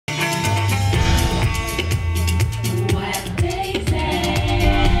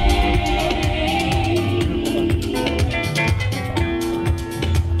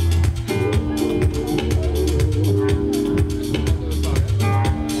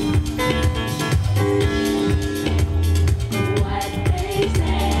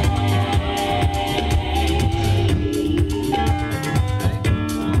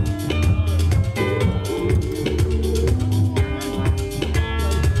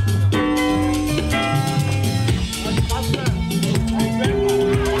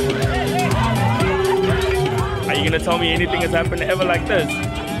tell me anything has happened ever like this.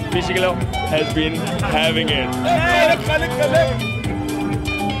 Fishigalo has been having it.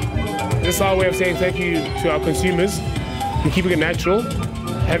 This is our way of saying thank you to our consumers. We're keeping it natural,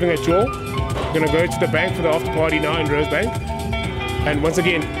 having a jaw. We're going to go to the bank for the after party now in Rosebank. And once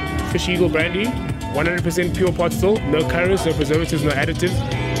again, Fish Eagle Brandy, 100% pure pot still, no colors, no preservatives, no additives.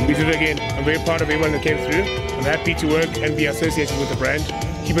 We did it again. I'm very proud of everyone that came through. I'm happy to work and be associated with the brand.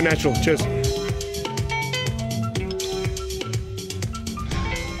 Keep it natural. Cheers.